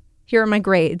live. Here are my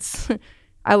grades.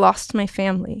 I lost my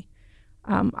family.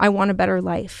 I want a better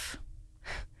life.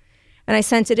 And I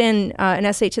sent it in an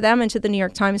essay to them and to the New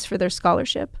York Times for their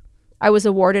scholarship. I was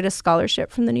awarded a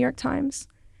scholarship from the New York Times.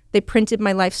 They printed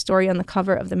my life story on the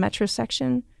cover of the Metro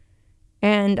section.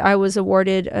 And I was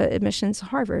awarded admission to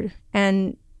Harvard.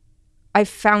 And I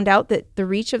found out that the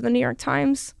reach of the New York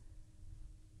Times,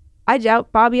 I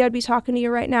doubt, Bobby, I'd be talking to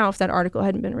you right now if that article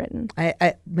hadn't been written.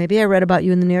 Maybe I read about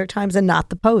you in the New York Times and not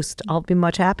the Post. I'll be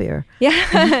much happier.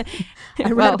 Yeah.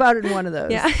 I read about it in one of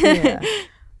those. Yeah.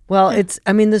 Well,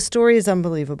 the story is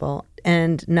unbelievable.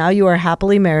 And now you are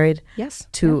happily married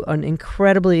to an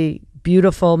incredibly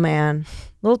beautiful man.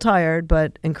 A little tired,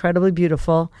 but incredibly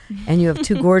beautiful. And you have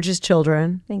two gorgeous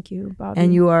children. Thank you, Bobby.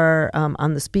 And you are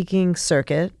on the speaking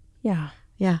circuit. Yeah.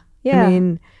 Yeah.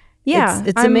 Yeah.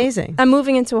 It's amazing. I'm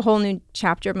moving into a whole new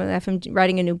chapter of my life. I'm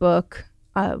writing a new book.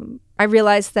 I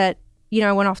realized that,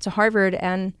 I went off to Harvard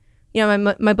and,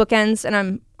 my book ends and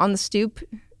I'm on the stoop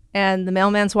and the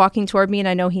mailman's walking toward me and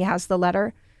I know he has the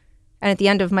letter. And at the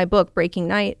end of my book, Breaking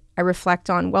Night, I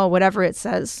reflect on, well, whatever it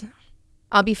says,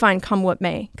 I'll be fine come what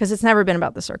may, because it's never been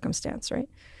about the circumstance, right?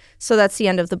 So that's the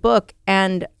end of the book.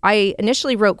 And I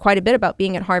initially wrote quite a bit about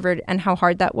being at Harvard and how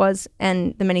hard that was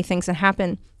and the many things that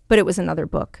happened, but it was another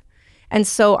book. And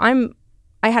so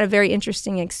I had a very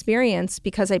interesting experience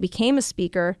because I became a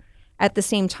speaker at the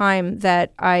same time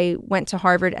that I went to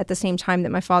Harvard, at the same time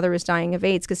that my father was dying of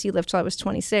AIDS, because he lived till I was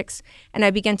 26. And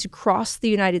I began to cross the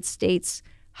United States,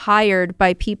 hired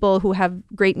by people who have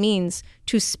great means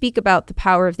to speak about the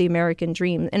power of the American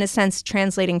dream, in a sense,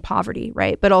 translating poverty,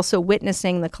 right? But also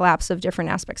witnessing the collapse of different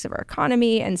aspects of our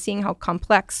economy and seeing how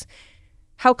complex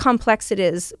it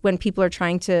is when people are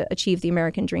trying to achieve the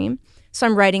American dream. So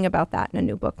I'm writing about that in a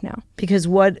new book now. Because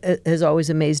what has always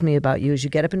amazed me about you is you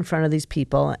get up in front of these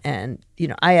people and,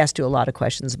 I asked you a lot of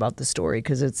questions about the story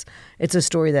because it's a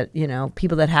story that,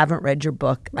 people that haven't read your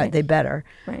book, right. They better.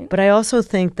 Right. But I also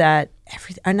think that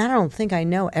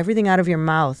everything out of your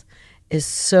mouth is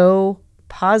so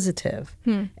positive.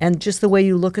 And just the way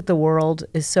you look at the world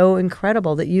is so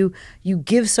incredible that you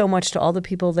give so much to all the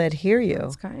people that hear you.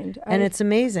 That's kind. And it's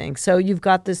amazing. So you've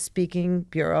got this speaking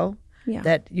bureau. Yeah.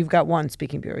 That you've got one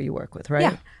speaking bureau you work with,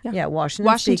 right? Yeah.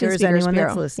 Washington Speakers, anyone Bureau.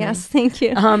 that's listening. Yes, thank you.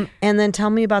 And then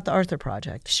tell me about the Arthur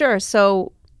Project. Sure.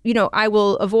 So, I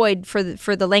will avoid, for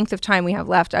the length of time we have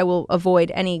left, I will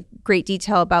avoid any great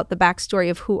detail about the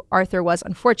backstory of who Arthur was,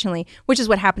 unfortunately, which is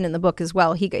what happened in the book as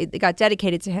well. It got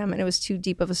dedicated to him, and it was too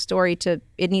deep of a story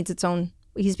it needs its own,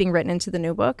 he's being written into the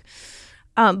new book.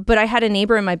 But I had a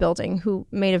neighbor in my building who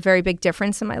made a very big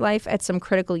difference in my life at some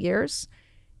critical years,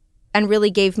 and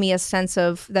really gave me a sense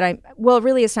of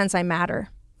a sense I matter.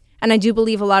 And I do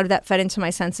believe a lot of that fed into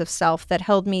my sense of self that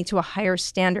held me to a higher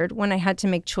standard when I had to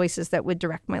make choices that would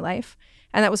direct my life.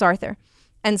 And that was Arthur.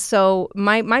 And so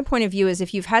my point of view is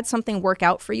if you've had something work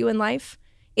out for you in life,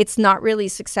 it's not really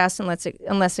success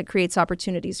unless it creates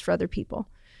opportunities for other people.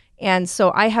 And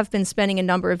so I have been spending a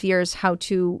number of years how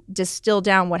to distill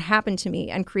down what happened to me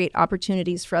and create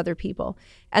opportunities for other people.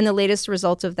 And the latest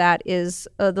result of that is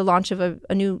the launch of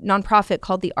a new nonprofit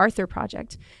called the Arthur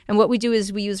Project. And what we do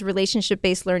is we use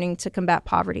relationship-based learning to combat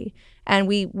poverty. And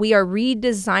we are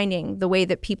redesigning the way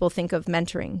that people think of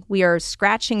mentoring. We are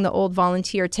scratching the old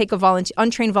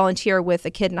untrained volunteer with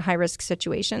a kid in a high-risk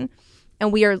situation.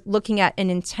 And we are looking at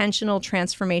an intentional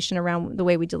transformation around the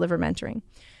way we deliver mentoring.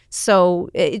 So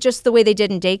just the way they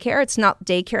did in daycare, it's not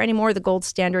daycare anymore. The gold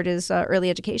standard is early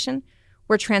education.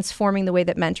 We're transforming the way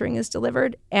that mentoring is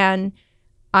delivered. And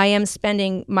I am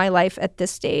spending my life at this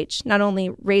stage, not only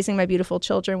raising my beautiful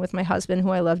children with my husband, who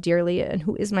I love dearly and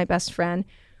who is my best friend,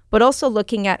 but also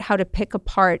looking at how to pick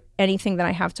apart anything that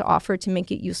I have to offer to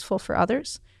make it useful for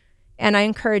others. And I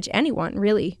encourage anyone,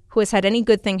 really, who has had any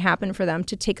good thing happen for them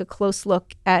to take a close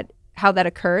look at how that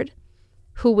occurred,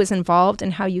 who was involved,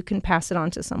 and how you can pass it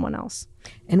on to someone else.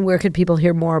 And where could people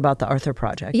hear more about the Arthur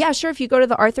Project? Yeah, sure. If you go to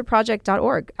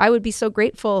thearthurproject.org, I would be so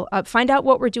grateful. Find out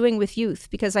what we're doing with youth,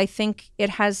 because I think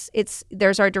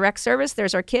there's our direct service,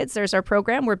 there's our kids, there's our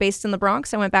program. We're based in the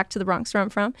Bronx. I went back to the Bronx where I'm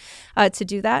from to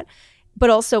do that.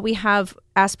 But also we have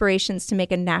aspirations to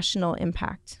make a national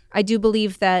impact. I do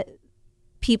believe that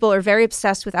people are very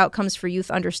obsessed with outcomes for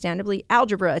youth, understandably.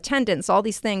 Algebra, attendance, all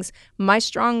these things. My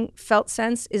strong felt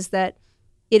sense is that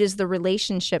it is the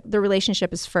relationship. The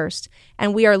relationship is first.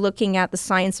 And we are looking at the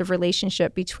science of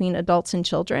relationship between adults and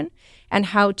children and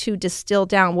how to distill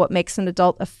down what makes an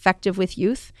adult effective with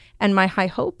youth. And my high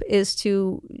hope is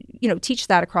to, teach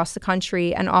that across the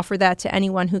country and offer that to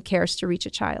anyone who cares to reach a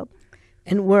child.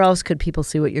 And where else could people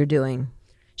see what you're doing?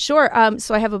 Sure.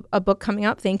 So I have a book coming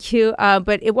up. Thank you.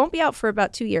 But it won't be out for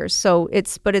about 2 years. So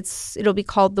it'll be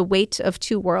called The Weight of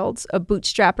Two Worlds: A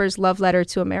Bootstrapper's Love Letter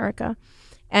to America.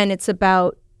 And it's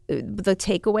about the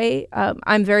takeaway.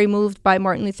 I'm very moved by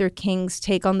Martin Luther King's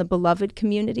take on the beloved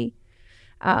community.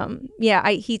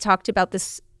 He talked about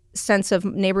this sense of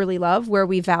neighborly love where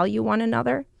we value one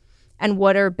another and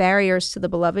what are barriers to the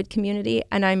beloved community.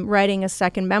 And I'm writing a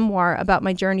second memoir about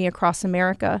my journey across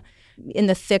America in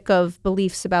the thick of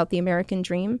beliefs about the American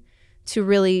dream to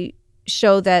really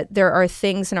show that there are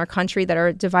things in our country that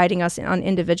are dividing us on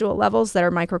individual levels that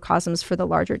are microcosms for the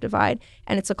larger divide.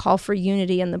 And it's a call for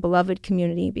unity in the beloved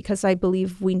community because I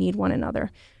believe we need one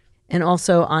another. And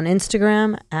also on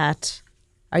Instagram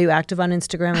are you active on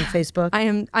Instagram and Facebook?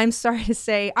 I'm sorry to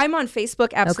say, I'm on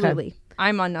Facebook, absolutely. Okay.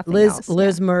 I'm on nothing else.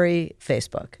 Liz Murray,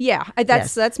 Facebook. Yeah,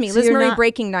 that's me. So Liz Murray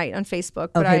Breaking Night on Facebook.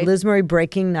 Okay, Liz Murray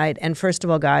Breaking Night. And first of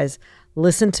all, guys,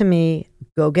 listen to me.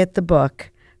 Go get the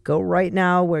book. Go right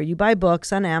now where you buy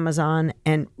books on Amazon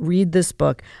and read this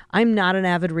book. I'm not an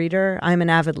avid reader. I'm an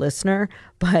avid listener,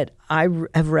 but I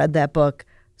have read that book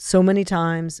so many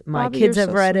times. My Bobby, kids have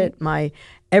so read sweet. it.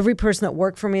 Every person that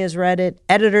worked for me has read it.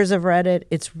 Editors have read it.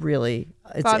 It's really,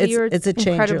 Bobby, it's a change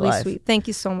your incredibly life. Sweet. Thank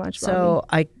you so much, Bobby. So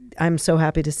I'm so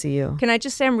happy to see you. Can I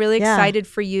just say I'm really excited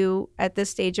for you at this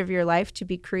stage of your life to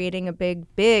be creating a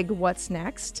big what's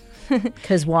next.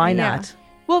 Because why not?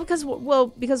 Because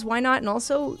why not? And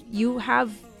also you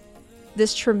have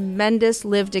this tremendous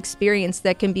lived experience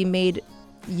that can be made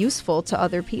useful to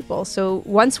other people. So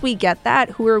once we get that,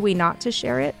 who are we not to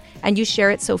share it? And you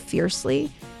share it so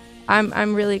fiercely.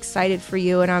 I'm really excited for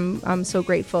you, and I'm so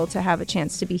grateful to have a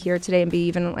chance to be here today and be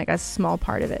even like a small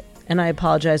part of it. And I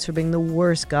apologize for being the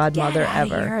worst godmother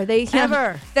ever.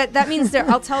 Ever. That means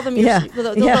I'll tell them.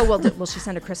 Will she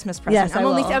send a Christmas present?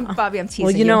 Yes, Bobby, I'm teasing you.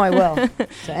 Well, you know I will.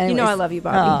 So anyways, I love you,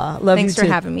 Bobby. Thanks for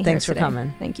having me. Thanks here for today.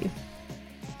 coming. Thank you.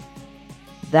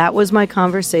 That was my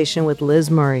conversation with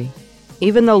Liz Murray.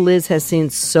 Even though Liz has seen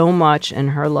so much in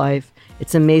her life,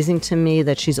 it's amazing to me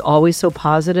that she's always so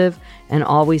positive and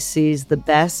always sees the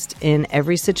best in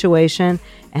every situation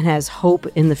and has hope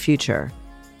in the future.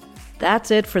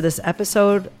 That's it for this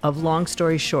episode of Long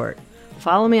Story Short.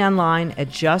 Follow me online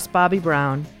at Just Bobby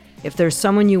Brown. If there's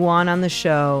someone you want on the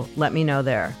show, let me know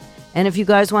there. And if you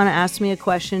guys want to ask me a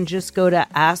question, just go to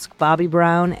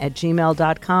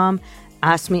askbobbybrown@gmail.com.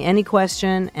 Ask me any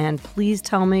question, and please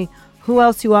tell me who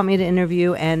else you want me to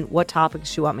interview and what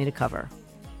topics you want me to cover.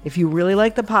 If you really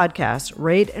like the podcast,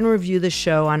 rate and review the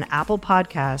show on Apple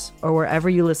Podcasts or wherever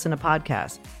you listen to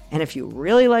podcasts. And if you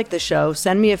really like the show,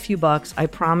 send me a few bucks. I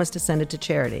promise to send it to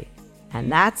charity.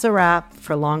 And that's a wrap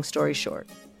for Long Story Short.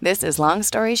 This is Long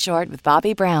Story Short with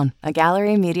Bobby Brown, a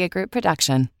Gallery Media Group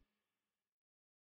production.